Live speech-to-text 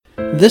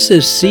This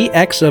is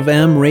CX of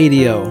M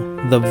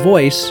Radio, the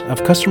voice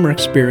of customer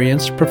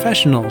experience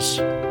professionals.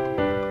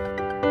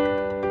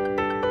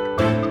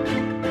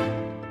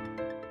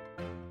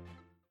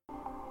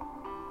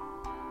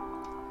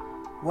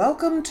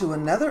 Welcome to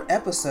another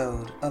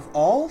episode of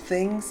All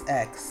Things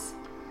X.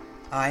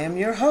 I am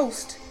your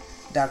host,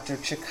 Dr.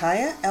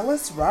 Chakaya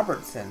Ellis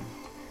Robertson.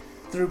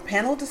 Through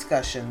panel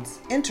discussions,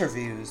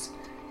 interviews,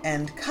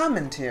 and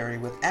commentary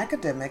with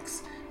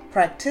academics,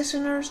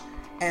 practitioners,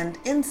 and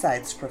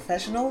insights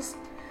professionals,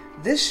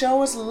 this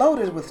show is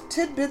loaded with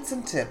tidbits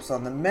and tips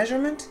on the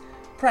measurement,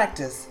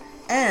 practice,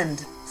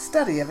 and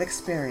study of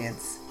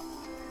experience.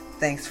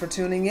 Thanks for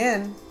tuning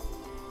in.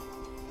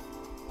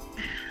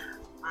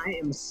 I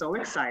am so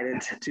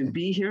excited to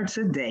be here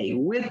today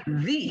with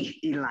the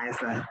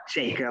Eliza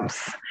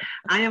Jacobs.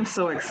 I am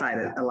so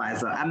excited,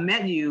 Eliza. I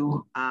met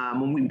you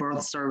when we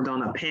both served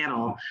on a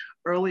panel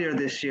earlier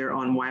this year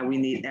on why we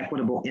need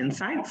equitable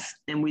insights,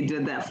 and we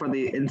did that for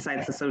the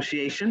Insights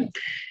Association.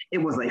 It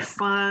was a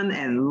fun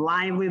and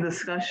lively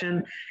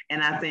discussion,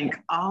 and I think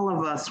all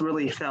of us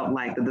really felt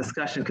like the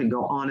discussion could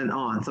go on and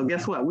on. So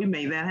guess what? We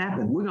made that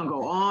happen. We're gonna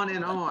go on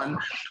and on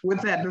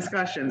with that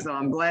discussion, so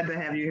I'm glad to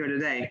have you here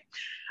today.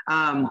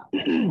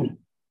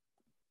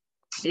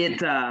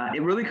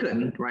 It really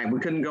couldn't, right? We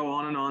couldn't go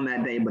on and on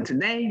that day, but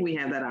today we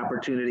have that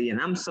opportunity,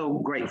 and I'm so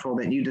grateful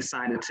that you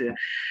decided to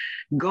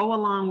go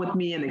along with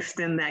me and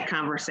extend that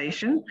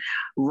conversation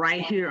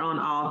right here on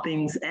All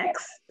Things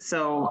X.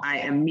 So I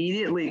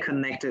immediately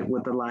connected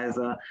with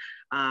Eliza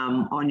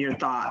on your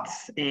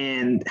thoughts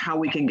and how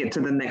we can get to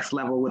the next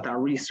level with our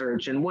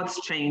research and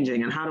what's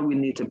changing and how do we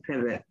need to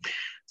pivot.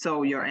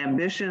 So your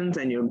ambitions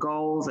and your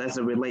goals as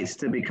it relates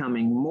to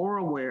becoming more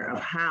aware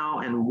of how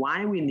and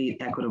why we need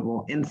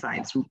equitable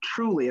insights.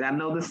 Truly, and I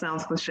know this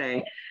sounds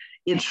cliche,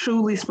 it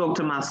truly spoke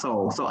to my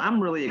soul. So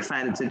I'm really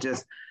excited to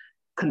just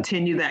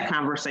continue that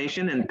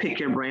conversation and pick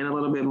your brain a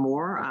little bit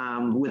more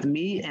with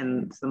me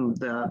and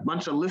the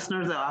bunch of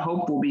listeners that I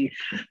hope will be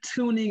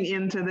tuning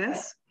into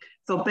this.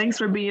 So thanks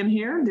for being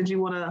here. Did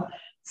you want to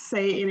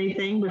say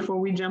anything before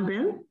we jump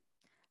in?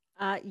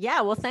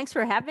 Well, thanks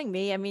for having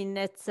me. I mean,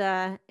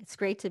 it's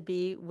great to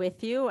be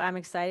with you. I'm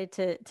excited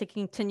to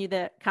continue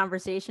the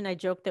conversation. I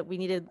joked that we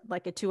needed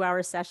like a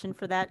 2-hour session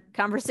for that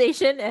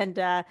conversation. And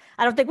I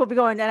don't think we'll be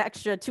going an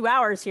extra 2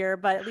 hours here,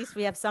 but at least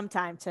we have some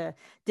time to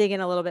dig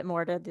in a little bit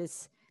more to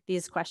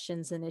these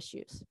questions and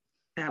issues.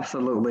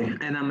 Absolutely.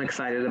 And I'm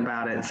excited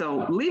about it.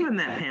 So leaving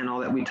that panel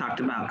that we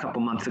talked about a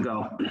couple months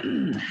ago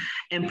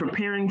and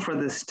preparing for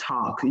this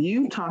talk,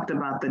 you talked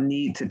about the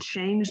need to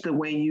change the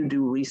way you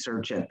do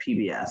research at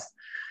PBS.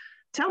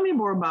 Tell me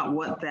more about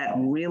what that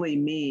really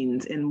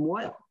means and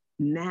what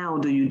now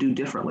do you do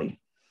differently?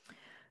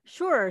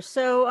 Sure.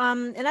 So,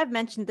 and I've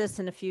mentioned this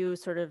in a few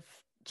sort of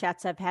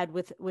chats I've had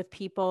with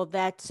people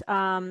that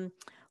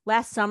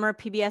last summer,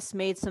 PBS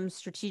made some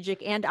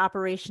strategic and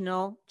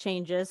operational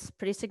changes,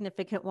 pretty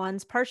significant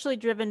ones, partially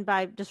driven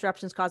by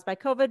disruptions caused by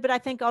COVID, but I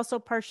think also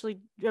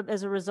partially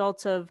as a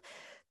result of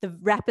the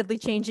rapidly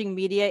changing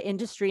media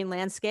industry and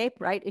landscape,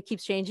 right? It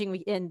keeps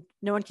changing and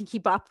no one can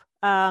keep up.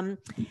 And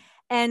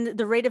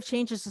the rate of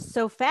change is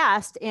so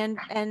fast.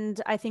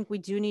 And I think we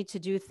do need to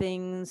do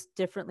things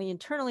differently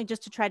internally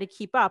just to try to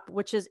keep up,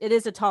 it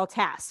is a tall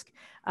task,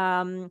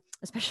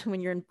 especially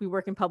when we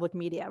work in public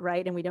media,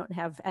 right? And we don't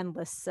have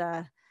endless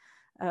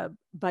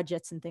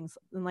budgets and things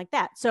like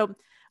that. So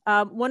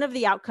one of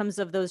the outcomes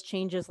of those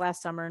changes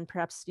last summer, and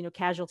perhaps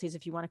casualties,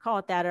 if you want to call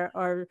it that,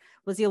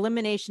 was the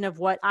elimination of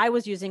what I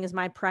was using as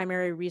my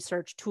primary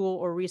research tool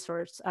or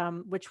resource,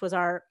 which was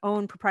our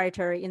own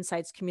proprietary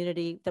insights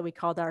community that we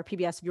called our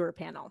PBS viewer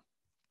panel.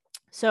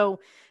 So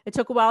it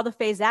took a while to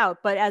phase out,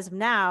 but as of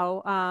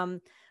now,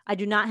 I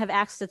do not have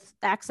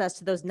access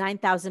to those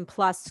 9,000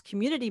 plus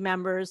community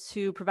members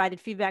who provided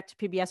feedback to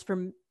PBS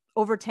for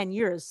over 10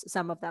 years,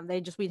 some of them.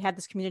 We'd had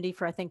this community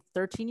for, I think,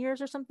 13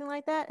 years or something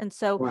like that. And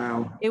so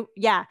wow.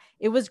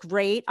 It was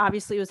great.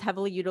 Obviously, it was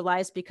heavily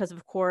utilized because,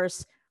 of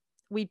course,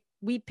 we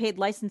paid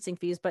licensing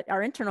fees, but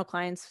our internal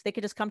clients, they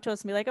could just come to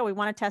us and be like, oh, we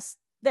want to test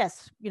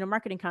this,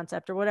 marketing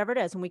concept or whatever it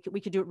is. And we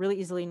could do it really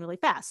easily and really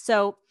fast.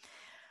 So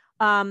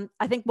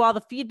I think while the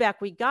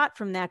feedback we got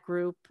from that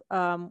group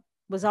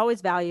was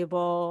always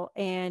valuable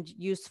and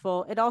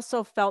useful, it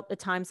also felt at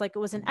times like it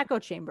was an echo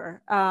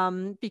chamber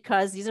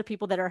because these are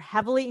people that are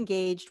heavily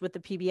engaged with the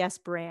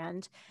PBS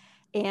brand.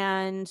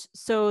 And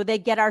so they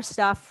get our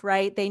stuff,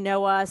 right? They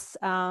know us.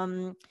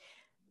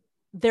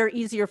 They're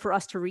easier for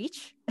us to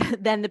reach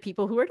than the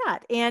people who are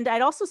not. And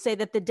I'd also say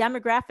that the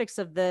demographics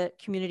of the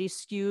community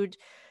skewed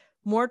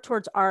more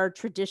towards our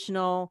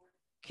traditional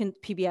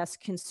PBS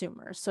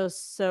consumers,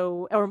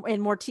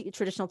 and more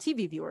traditional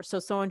TV viewers. So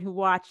someone who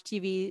watched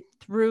TV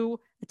through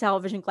the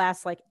television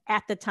glass, like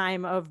at the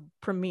time of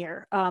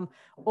premiere,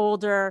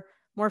 older,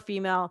 more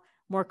female,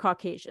 more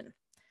Caucasian.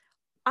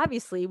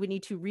 Obviously, we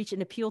need to reach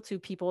and appeal to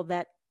people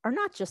that are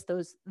not just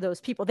those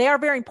people. They are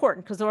very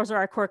important because those are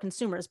our core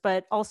consumers.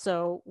 But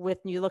also, when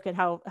you look at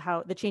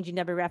how the changing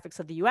demographics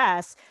of the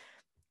U.S.,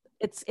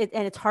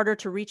 it's harder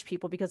to reach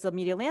people because the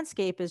media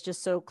landscape is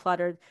just so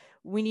cluttered.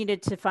 We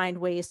needed to find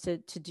ways to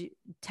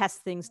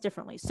test things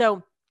differently.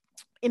 So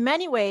in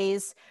many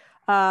ways,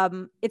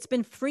 it's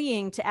been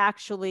freeing to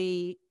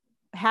actually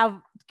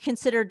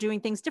consider doing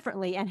things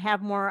differently and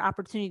have more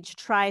opportunity to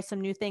try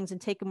some new things and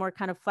take a more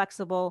kind of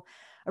flexible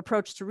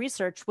approach to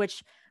research,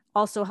 which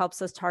also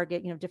helps us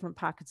target, different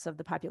pockets of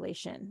the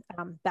population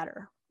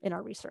better in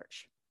our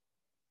research.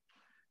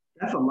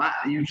 That's a lot.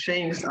 You've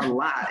changed a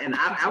lot. And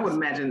I would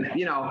imagine,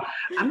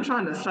 I'm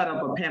trying to set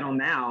up a panel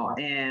now,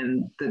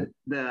 and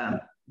the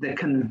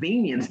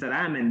convenience that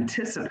I'm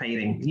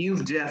anticipating,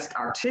 you've just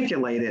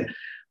articulated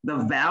the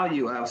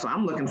value of. So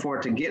I'm looking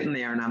forward to getting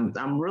there. And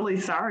I'm really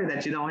sorry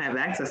that you don't have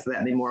access to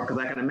that anymore, because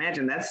I can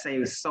imagine that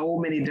saves so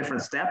many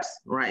different steps,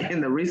 right, in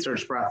the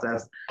research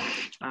process.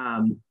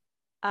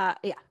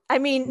 Yeah. I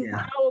mean,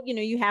 now,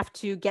 you have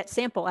to get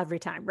sample every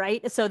time,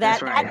 right? So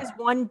that is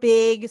one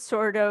big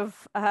sort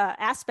of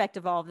aspect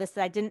of all of this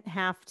that I didn't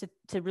have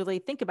to really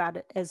think about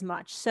it as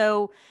much.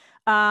 So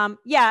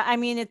yeah, I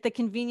mean, the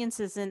convenience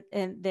isn't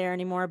there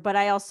anymore, but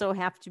I also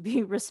have to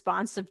be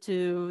responsive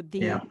to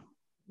the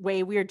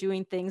way we are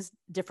doing things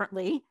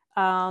differently.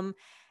 And,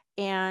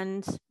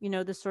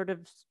 the sort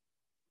of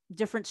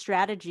different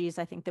strategies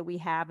I think that we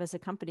have as a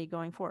company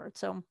going forward.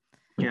 So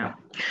yeah.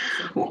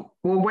 Well,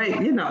 wait,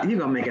 you're going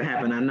to make it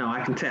happen. I know,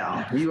 I can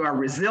tell. You are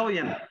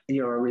resilient.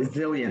 You're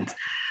resilient.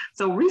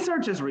 So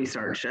research is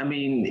research. I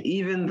mean,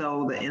 even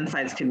though the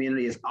insights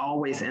community is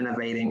always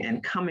innovating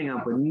and coming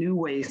up with new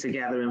ways to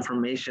gather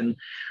information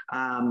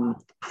from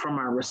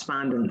our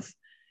respondents,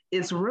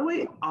 it's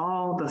really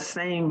all the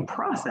same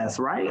process,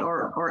 right?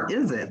 Or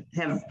is it?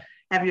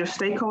 Have your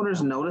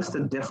stakeholders noticed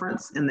a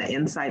difference in the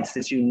insights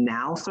that you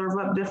now serve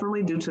up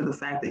differently due to the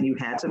fact that you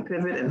had to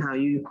pivot and how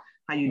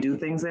you do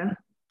things there?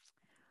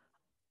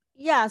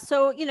 Yeah.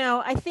 So,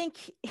 I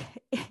think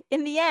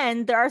in the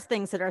end, there are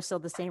things that are still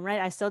the same, right?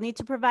 I still need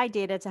to provide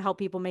data to help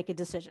people make a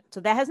decision.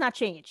 So that has not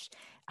changed.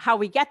 How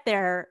we get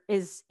there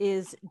is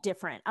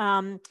different.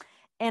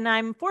 And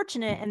I'm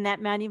fortunate in that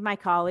many of my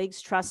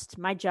colleagues trust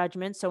my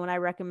judgment. So when I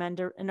recommend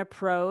an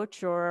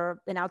approach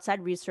or an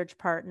outside research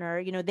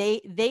partner,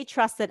 they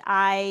trust that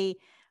I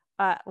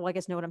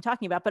guess know what I'm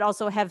talking about, but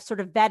also have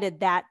sort of vetted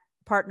that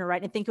partner,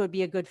 right? And think it would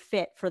be a good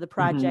fit for the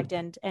project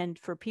and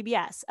for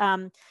PBS.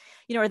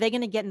 Are they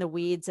going to get in the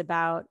weeds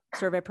about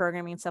survey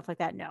programming and stuff like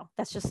that? No,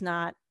 that's just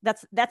not,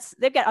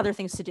 they've got other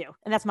things to do,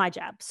 and that's my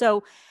job.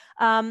 So,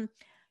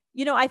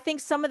 I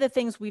think some of the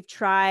things we've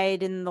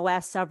tried in the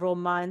last several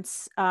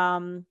months,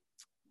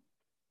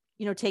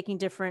 taking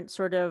different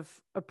sort of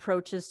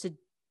approaches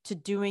to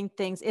doing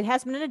things, it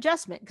has been an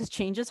adjustment because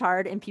change is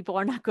hard and people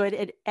are not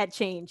good at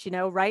change,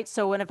 right?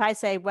 So if I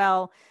say,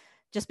 well,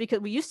 just because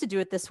we used to do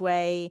it this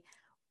way,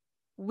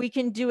 we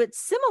can do it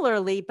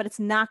similarly, but it's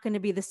not going to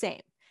be the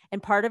same.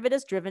 And part of it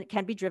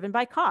can be driven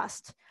by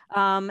cost.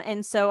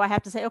 And so I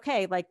have to say,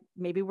 okay, like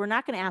maybe we're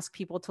not going to ask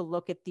people to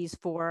look at these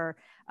 4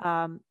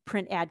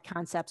 print ad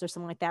concepts or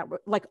something like that.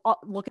 Look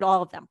at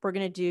all of them. We're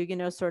going to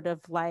do, sort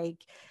of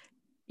like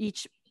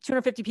each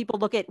 250 people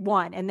look at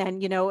one, and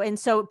then, and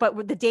so,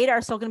 but the data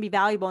are still going to be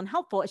valuable and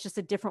helpful. It's just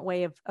a different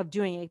way of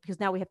doing it because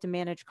now we have to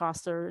manage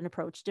costs or an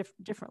approach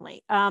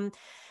differently.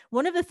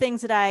 One of the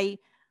things that I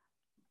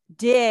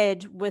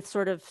did with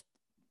sort of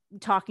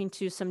talking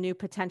to some new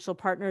potential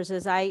partners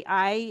is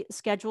I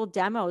scheduled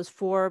demos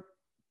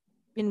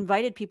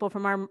invited people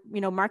from our,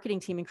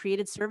 marketing team and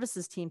created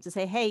services team to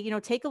say, hey,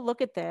 take a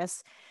look at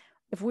this.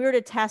 If we were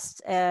to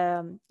test,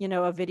 a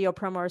video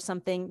promo or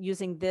something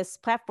using this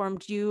platform,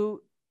 do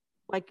you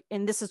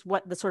and this is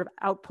what the sort of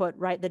output,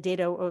 right, the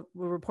data we're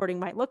reporting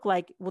might look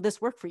like. Will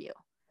this work for you?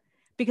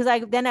 Because I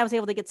was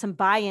able to get some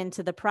buy-in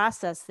to the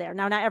process there.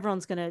 Now, not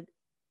everyone's going to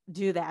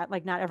do that.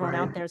 Like not everyone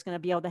out there is going to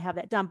be able to have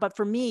that done. But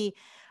for me,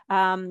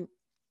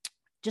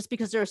 just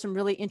because there are some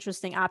really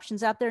interesting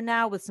options out there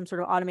now with some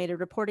sort of automated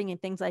reporting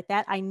and things like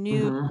that, I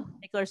knew in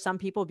particular some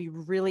people would be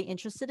really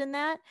interested in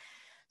that.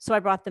 So I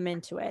brought them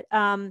into it.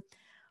 And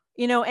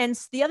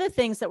the other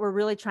things that we're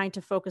really trying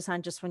to focus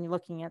on just when you're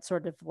looking at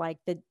sort of like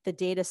the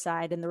data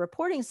side and the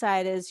reporting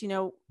side is,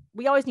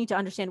 we always need to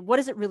understand, what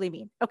does it really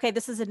mean? Okay,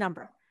 this is a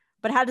number,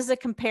 but how does it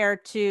compare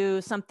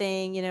to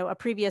something, a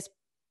previous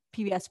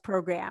PBS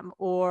program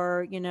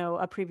or,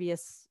 a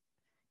previous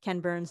Ken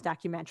Burns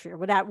documentary or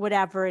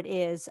whatever it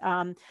is,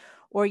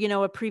 or,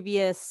 a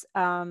previous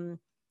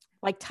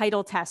like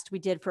title test we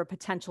did for a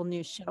potential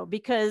news show,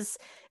 because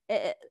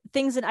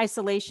things in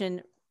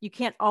isolation, you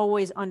can't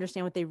always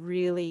understand what they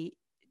really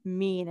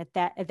mean at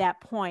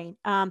that point.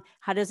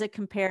 How does it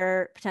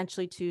compare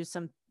potentially to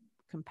some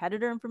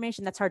competitor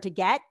information? That's hard to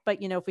get, but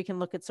if we can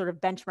look at sort of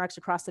benchmarks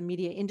across the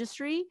media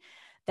industry,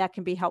 that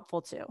can be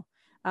helpful too.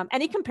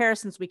 Any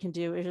comparisons we can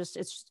do is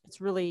it's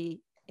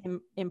really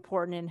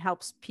important and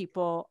helps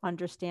people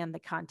understand the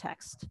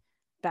context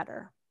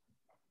better.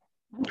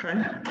 Okay,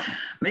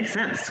 makes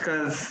sense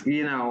because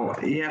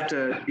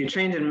you're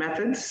changing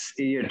methods,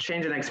 you're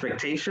changing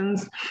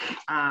expectations.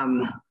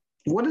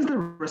 What has the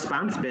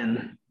response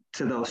been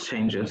to those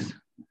changes?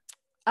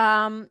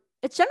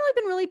 It's generally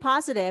been really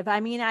positive. I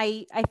mean,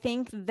 I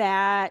think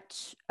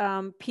that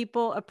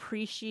people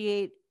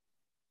appreciate,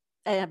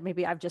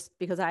 maybe I've just,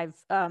 because I've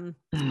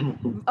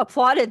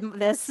applauded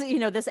this,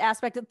 this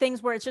aspect of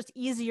things where it's just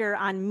easier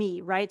on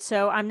me, right?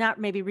 So I'm not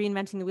maybe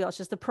reinventing the wheel. It's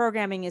just the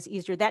programming is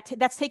easier.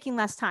 That's taking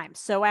less time.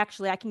 So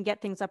actually I can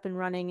get things up and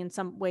running in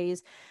some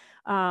ways,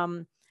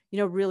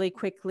 really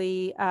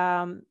quickly.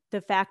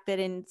 The fact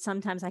that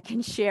sometimes I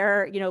can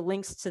share,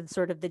 links to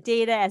sort of the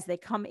data as they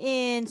come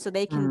in, so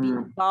they can be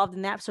involved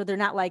in that. So they're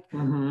not like,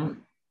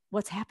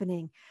 what's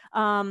happening?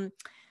 Sort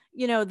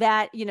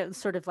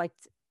of like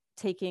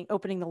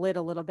opening the lid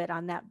a little bit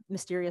on that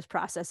mysterious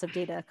process of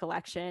data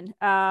collection.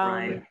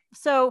 Right.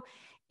 So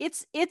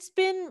it's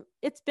been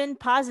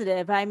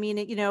positive. I mean,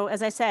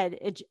 as I said,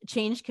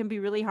 change can be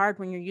really hard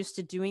when you're used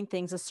to doing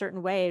things a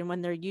certain way, and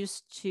when they're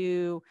used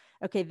to,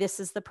 okay, this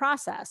is the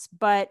process.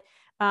 But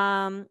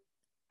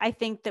I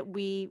think that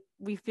we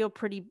feel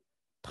pretty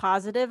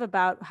positive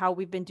about how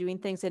we've been doing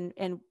things,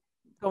 and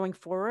going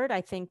forward,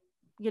 I think,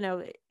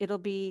 it'll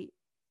be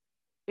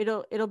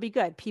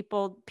good.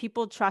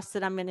 People trust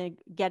that I'm going to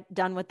get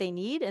done what they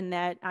need, and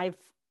that I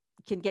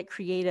can get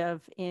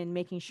creative in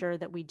making sure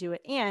that we do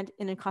it, and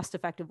in a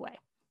cost-effective way.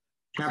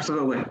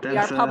 Absolutely. We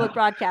are public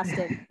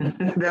broadcasting.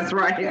 That's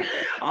right.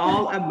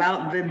 All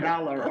about the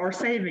dollar, or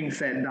saving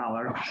said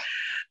dollar.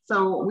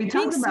 So we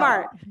talked about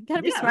smart. You got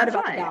to be smart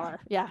about the dollar.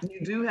 Yeah.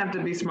 You do have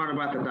to be smart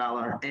about the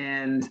dollar,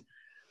 and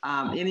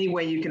any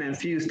way you can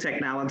infuse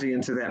technology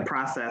into that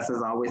process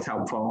is always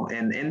helpful,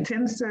 and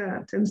tends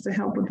to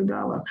help with the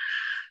dollar.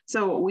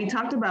 So we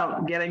talked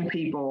about getting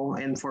people,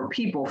 and for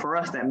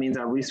us, that means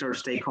our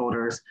research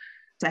stakeholders,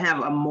 to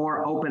have a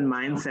more open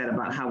mindset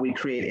about how we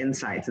create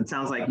insights. It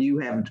sounds like you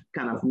have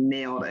kind of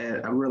nailed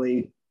a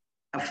really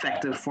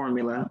effective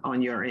formula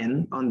on your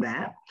end on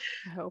that.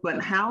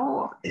 But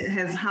how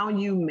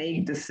you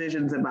make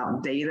decisions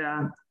about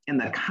data and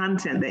the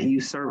content that you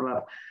serve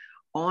up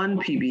on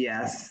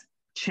PBS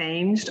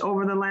changed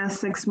over the last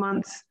 6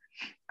 months?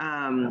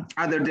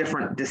 Are there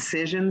different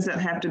decisions that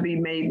have to be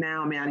made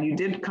now? I mean, you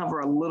did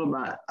cover a little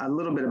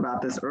bit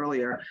about this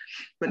earlier,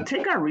 but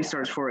take our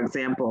research, for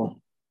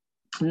example.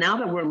 Now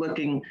that we're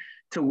looking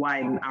to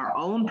widen our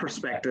own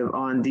perspective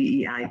on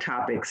DEI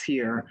topics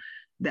here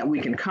that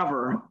we can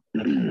cover,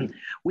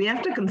 we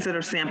have to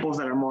consider samples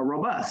that are more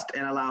robust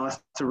and allow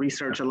us to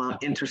research along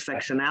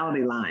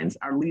intersectionality lines.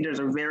 Our leaders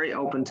are very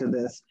open to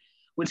this,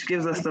 which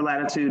gives us the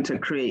latitude to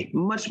create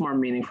much more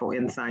meaningful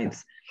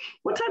insights.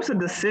 What types of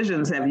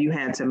decisions have you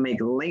had to make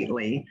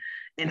lately,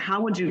 and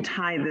how would you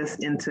tie this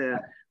into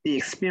the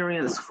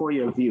experience for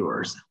your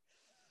viewers?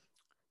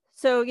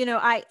 So,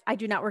 I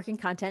do not work in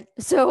content,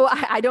 so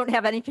I don't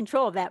have any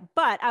control of that.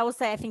 But I will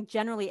say, I think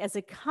generally as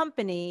a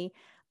company,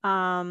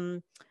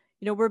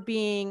 we're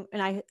being,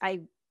 and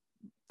I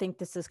think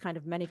this is kind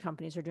of, many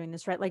companies are doing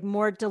this, right? Like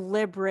more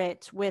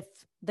deliberate with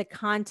the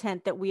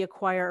content that we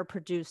acquire or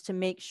produce, to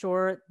make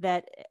sure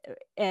that,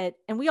 and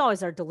we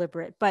always are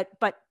deliberate, but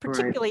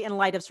particularly in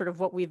light of sort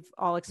of what we've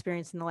all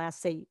experienced in the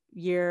last, say,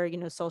 year,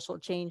 social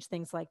change,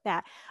 things like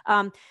that,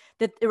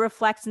 that it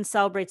reflects and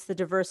celebrates the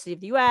diversity of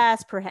the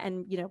U.S.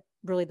 and,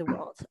 really the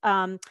world.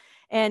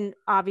 And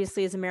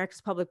obviously, as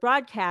America's public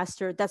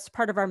broadcaster, that's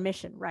part of our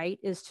mission, right?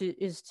 Is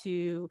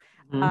to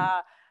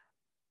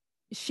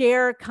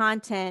share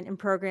content and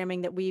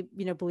programming that we,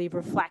 believe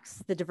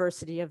reflects the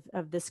diversity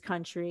of this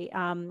country,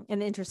 and the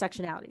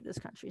intersectionality of this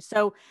country.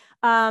 So,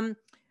 one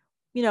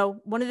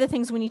of the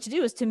things we need to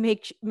do is to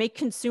make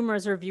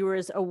consumers or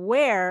viewers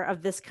aware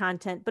of this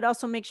content, but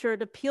also make sure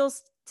it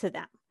appeals to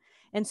them.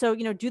 And so,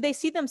 do they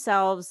see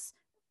themselves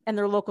and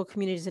their local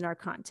communities in our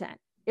content?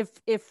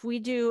 If we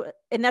do,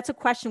 and that's a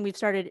question we've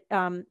started,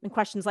 and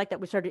questions like that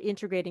we started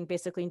integrating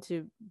basically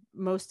into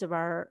most of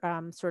our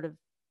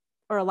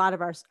or a lot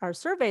of our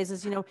surveys,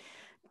 is,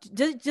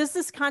 does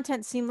this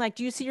content seem like,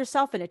 do you see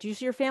yourself in it? Do you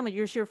see your family? Do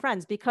you see your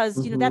friends? Because,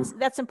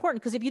 that's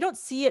important, because if you don't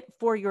see it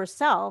for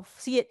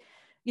yourself, then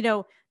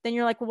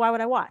you're like, well, why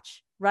would I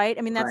watch? Right.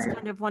 I mean, that's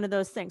kind of one of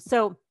those things.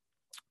 So,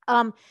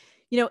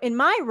 in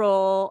my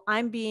role,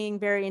 I'm being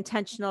very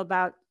intentional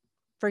about,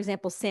 for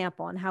example,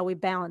 sample and how we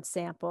balance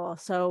sample.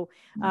 So,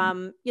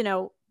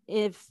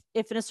 if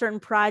in a certain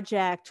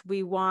project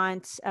we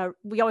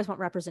always want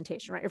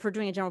representation, right? If we're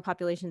doing a general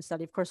population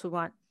study, of course we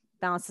want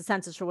balance the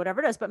census or whatever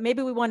it is, but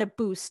maybe we want to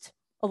boost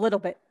a little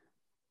bit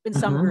in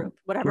some group,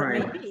 whatever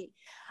it may be.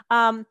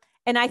 And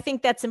I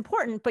think that's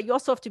important, but you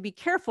also have to be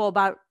careful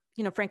about,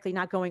 frankly,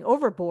 not going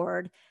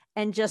overboard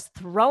and just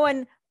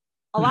throwing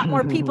a lot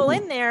more people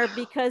in there,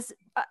 because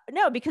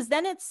because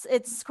then it's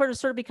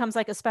sort of becomes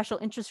like a special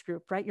interest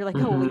group, right? You're like,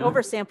 oh, we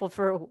oversampled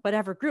for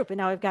whatever group, and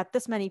now I've got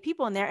this many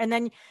people in there. And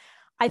then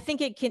I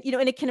think it can,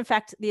 and it can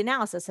affect the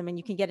analysis. I mean,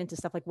 you can get into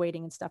stuff like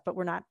weighting and stuff, but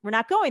we're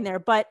not going there.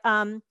 But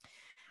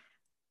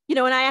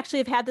and I actually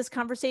have had this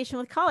conversation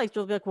with colleagues.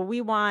 We'll be like, well,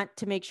 we want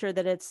to make sure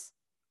that if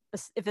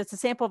it's a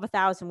sample of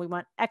 1,000, we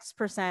want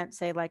X%,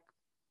 say like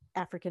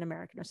African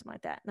American or something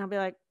like that. And I'll be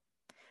like,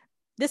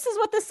 this is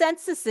what the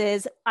census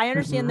is. I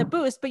understand the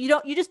boost, but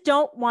you just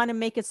don't want to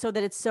make it so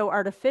that it's so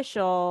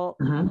artificial.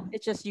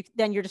 It's just,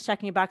 then you're just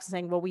checking a box and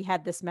saying, well, we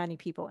had this many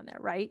people in there.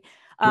 Right.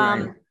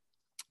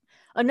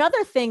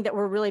 Another thing that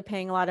we're really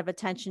paying a lot of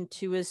attention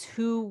to is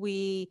who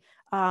we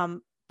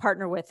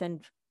partner with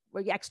and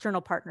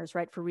external partners,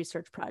 right, for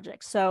research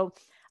projects. So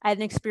I had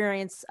an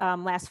experience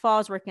last fall. I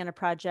was working on a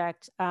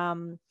project,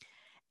 and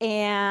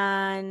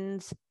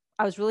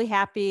I was really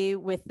happy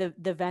with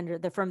the vendor,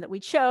 the firm that we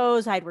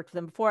chose. I had worked with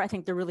them before. I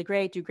think they're really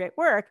great, do great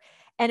work.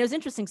 And it was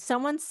interesting.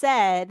 Someone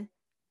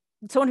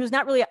who's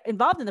not really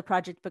involved in the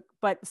project,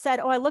 but said,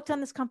 oh, I looked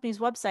on this company's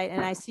website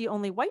and I see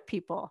only white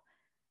people,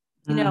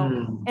 you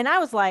know? And I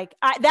was like,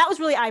 that was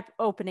really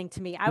eye-opening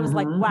to me. I was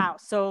like, wow.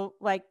 So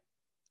like,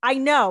 I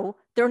know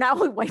there are not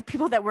only white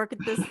people that work at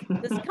this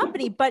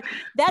company, but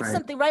that's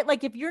something, right?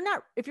 Like if you're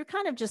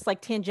kind of just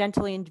like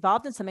tangentially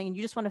involved in something and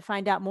you just want to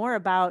find out more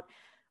about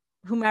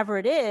whomever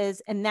it is,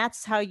 and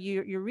that's how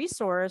your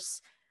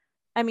resource,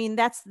 I mean,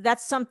 that's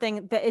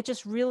something that it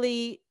just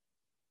really,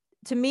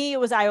 to me, it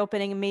was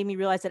eye-opening and made me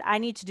realize that I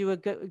need to do a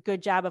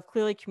good job of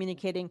clearly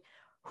communicating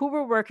who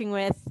we're working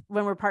with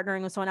when we're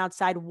partnering with someone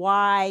outside,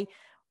 why,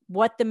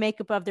 what the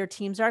makeup of their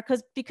teams are.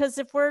 Because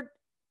if we're,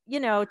 you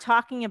know,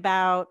 talking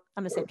about,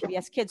 I'm going to say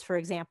PBS Kids, for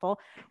example,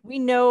 we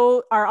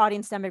know our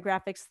audience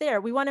demographics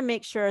there. We want to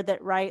make sure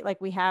that, right, like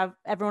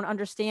everyone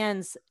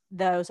understands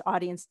those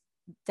audience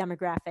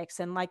demographics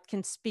and like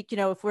can speak, you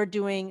know, if we're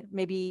doing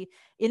maybe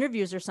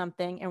interviews or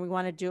something and we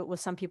want to do it with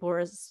some people who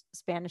are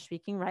Spanish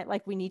speaking, right?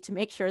 Like we need to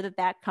make sure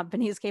that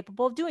company is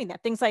capable of doing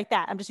that, things like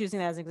that. I'm just using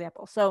that as an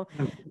example. So,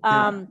 you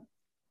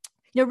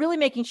know, really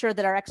making sure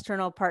that our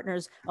external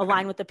partners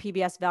align with the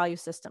PBS value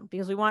system,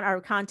 because we want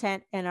our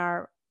content and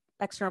our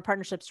external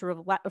partnerships to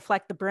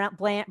reflect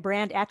the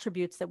brand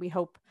attributes that we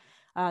hope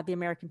the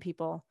American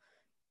people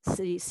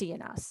see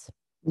in us.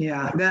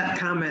 Yeah, that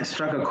comment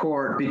struck a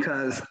chord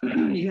because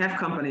you have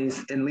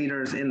companies and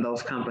leaders in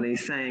those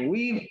companies saying,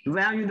 we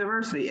value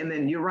diversity. And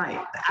then you're right.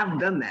 I've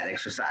done that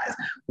exercise.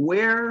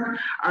 Where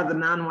are the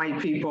non-white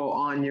people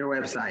on your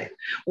website?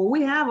 Well,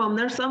 we have them.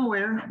 They're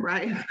somewhere,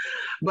 right?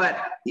 But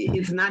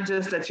it's not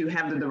just that you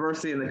have the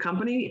diversity in the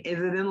company. Is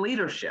it in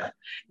leadership?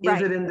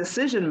 Is it in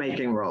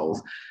decision-making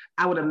roles?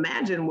 I would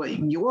imagine what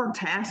you're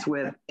tasked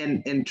with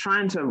in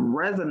trying to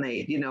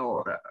resonate, you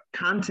know,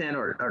 content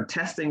or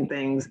testing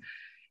things,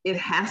 it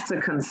has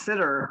to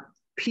consider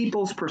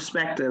people's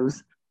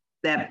perspectives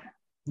that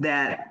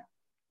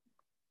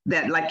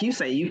like you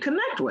say, you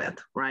connect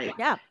with, right?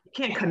 Yeah. You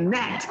can't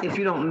connect if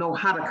you don't know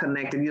how to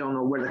connect and you don't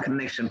know where the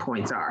connection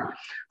points are.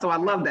 So I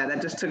love that.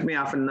 That just took me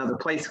off in another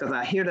place because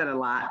I hear that a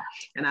lot.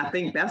 And I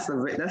think that's the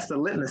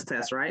litmus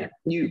test, right?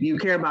 You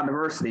care about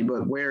diversity,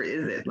 but where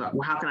is it? Like,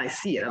 well, how can I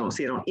see it? I don't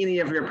see it on any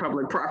of your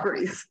public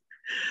properties.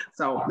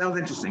 So that was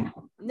interesting.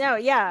 No,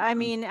 yeah. I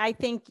mean, I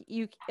think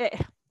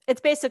it's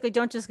basically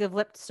don't just give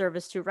lip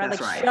service to, right? That's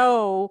like right.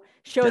 show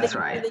That's that you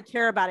right. really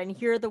care about it, and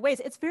here are the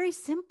ways. It's very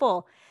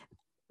simple.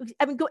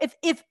 I mean,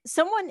 if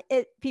someone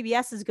at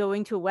PBS is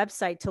going to a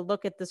website to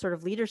look at the sort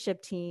of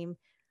leadership team,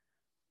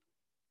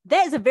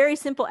 that is a very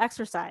simple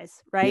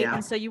exercise, right? Yeah.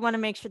 And so you want to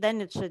make sure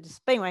then it should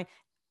just, but anyway, it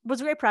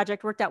was a great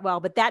project, worked out well,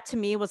 but that to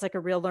me was like a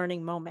real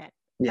learning moment.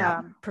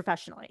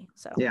 Professionally.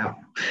 So yeah,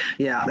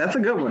 that's a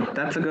good one.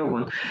 That's a good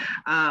one.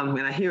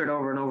 And I hear it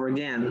over and over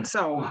again.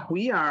 So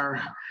we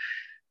are,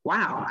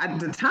 wow,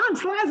 the time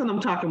flies when I'm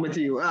talking with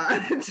you.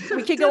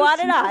 We could go on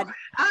and on.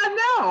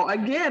 I know,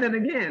 again and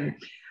again.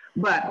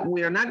 But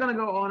we are not going to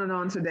go on and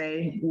on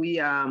today.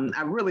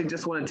 I really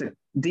just wanted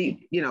to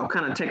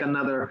kind of take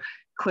another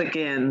click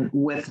in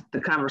with the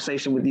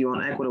conversation with you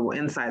on Equitable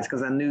Insights,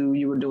 because I knew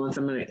you were doing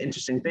some really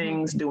interesting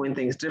things, doing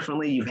things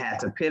differently. You've had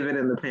to pivot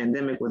in the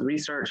pandemic with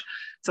research.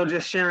 So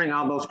just sharing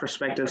all those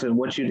perspectives and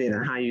what you did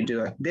and how you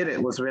did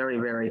it was very,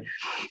 very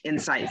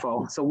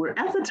insightful. So we're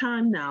at the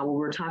time now where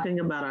we're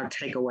talking about our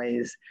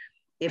takeaways.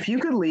 If you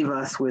could leave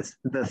us with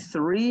the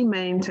 3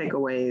 main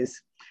takeaways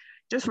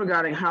just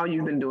regarding how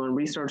you've been doing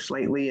research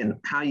lately and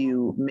how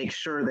you make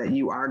sure that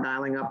you are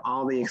dialing up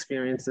all the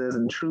experiences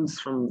and truths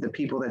from the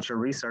people that you're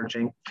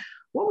researching,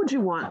 what would you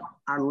want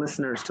our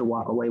listeners to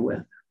walk away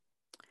with?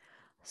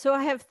 So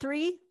I have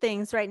 3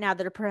 things right now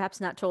that are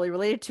perhaps not totally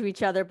related to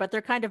each other, but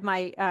they're kind of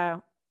my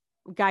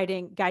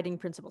guiding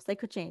principles. They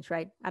could change,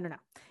 right? I don't know.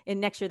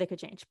 And next year they could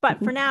change.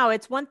 But for now,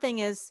 it's one thing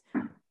is,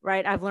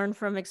 right, I've learned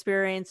from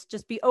experience,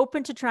 just be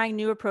open to trying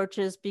new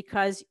approaches,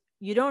 because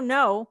you don't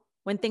know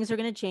when things are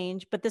going to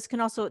change, but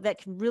that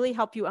can really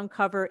help you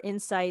uncover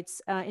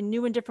insights in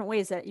new and different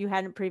ways that you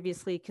hadn't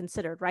previously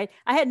considered, right?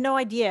 I had no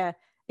idea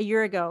a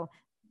year ago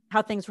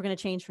how things were going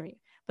to change for me,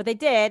 but they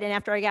did. And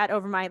after I got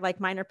over my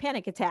minor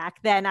panic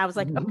attack, then I was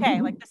like, okay,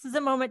 this is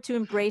a moment to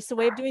embrace a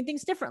way of doing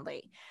things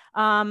differently.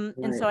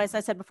 And so, as I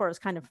said before, it was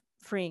kind of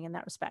freeing in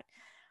that respect.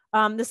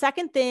 The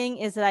second thing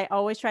is that I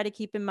always try to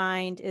keep in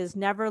mind is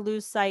never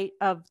lose sight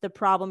of the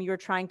problem you're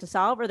trying to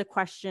solve or the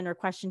question or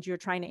questions you're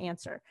trying to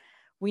answer.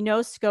 We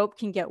know scope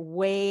can get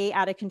way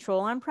out of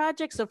control on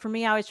projects. So for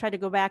me, I always try to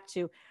go back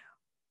to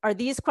are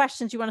these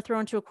questions you want to throw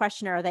into a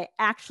questionnaire, are they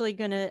actually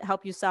going to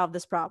help you solve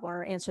this problem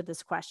or answer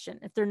this question?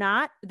 If they're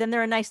not, then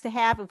they're a nice to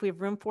have. If we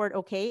have room for it,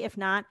 okay. If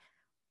not,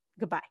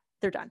 goodbye.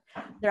 They're done.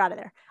 They're out of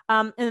there.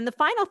 And then the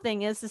final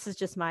thing is, this is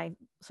just my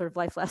sort of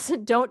life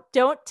lesson. Don't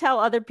tell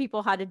other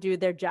people how to do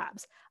their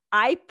jobs.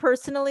 I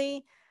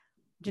personally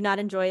do not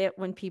enjoy it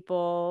when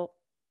people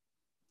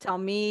tell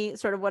me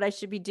sort of what I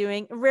should be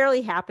doing. It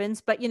rarely happens,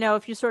 but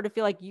if you sort of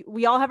feel like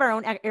we all have our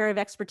own area of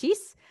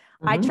expertise.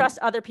 Mm-hmm. I trust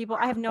other people.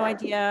 I have no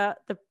idea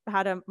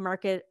how to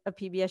market a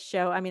PBS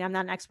show. I mean, I'm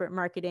not an expert in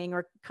marketing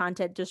or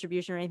content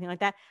distribution or anything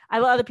like that. I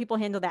let other people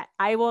handle that.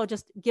 I will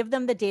just give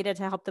them the data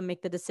to help them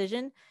make the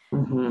decision.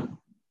 Mm-hmm.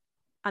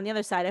 On the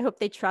other side, I hope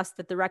they trust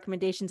that the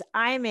recommendations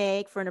I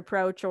make for an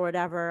approach or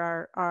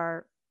whatever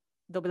are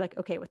they'll be like,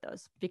 okay with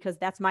those, because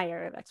that's my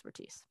area of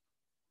expertise.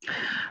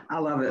 I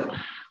love it,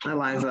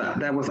 Eliza.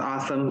 That was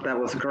awesome. That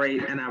was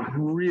great. And I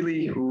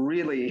really,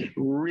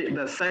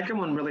 the second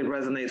one really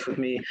resonates with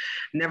me.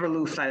 Never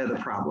lose sight of the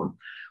problem.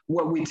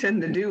 What we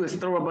tend to do is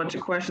throw a bunch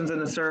of questions in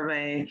the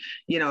survey,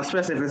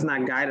 especially if it's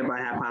not guided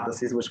by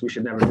hypotheses, which we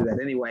should never do that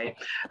anyway.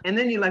 And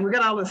then you're like, we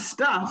got all this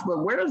stuff,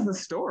 but where's the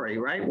story,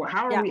 right? Well,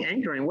 how are we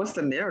anchoring? What's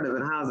the narrative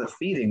and how is it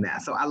feeding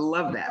that? So I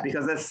love that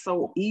because that's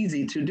so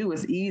easy to do.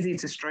 It's easy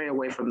to stray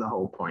away from the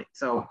whole point.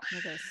 So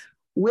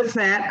with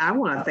that, I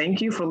want to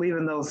thank you for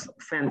leaving those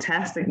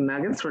fantastic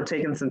nuggets, for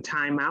taking some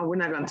time out. We're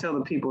not going to tell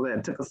the people that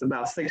it took us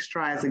about 6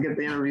 tries to get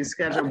the interview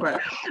scheduled,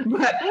 but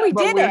we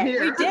did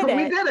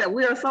it.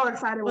 We are so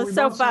excited. It was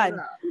so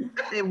fun.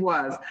 It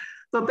was.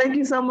 So thank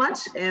you so much.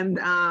 And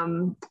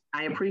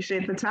I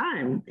appreciate the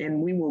time.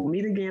 And we will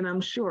meet again, I'm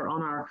sure,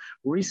 on our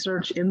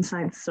Research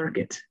Insights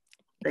circuit.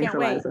 Thanks,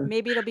 can't Eliza. wait.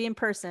 Maybe it'll be in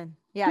person.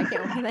 Yeah, I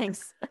can't wait.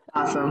 Thanks.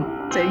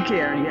 Awesome. Take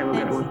care. You have a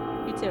good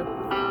one. You too.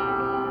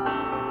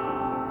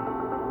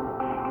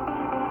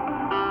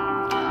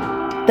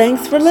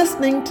 Thanks for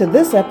listening to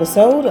this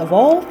episode of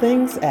All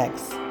Things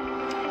X.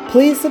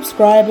 Please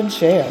subscribe and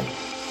share.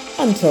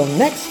 Until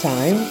next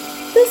time,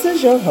 this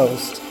is your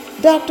host,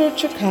 Dr.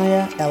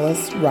 Chakaya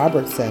Ellis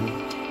Robertson.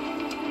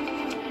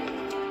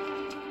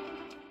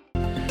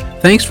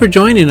 Thanks for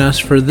joining us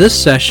for this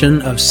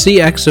session of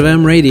CX of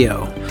M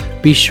Radio.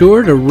 Be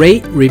sure to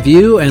rate,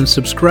 review, and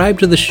subscribe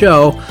to the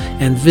show,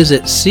 and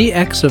visit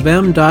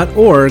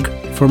cxofm.org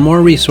for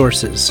more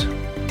resources.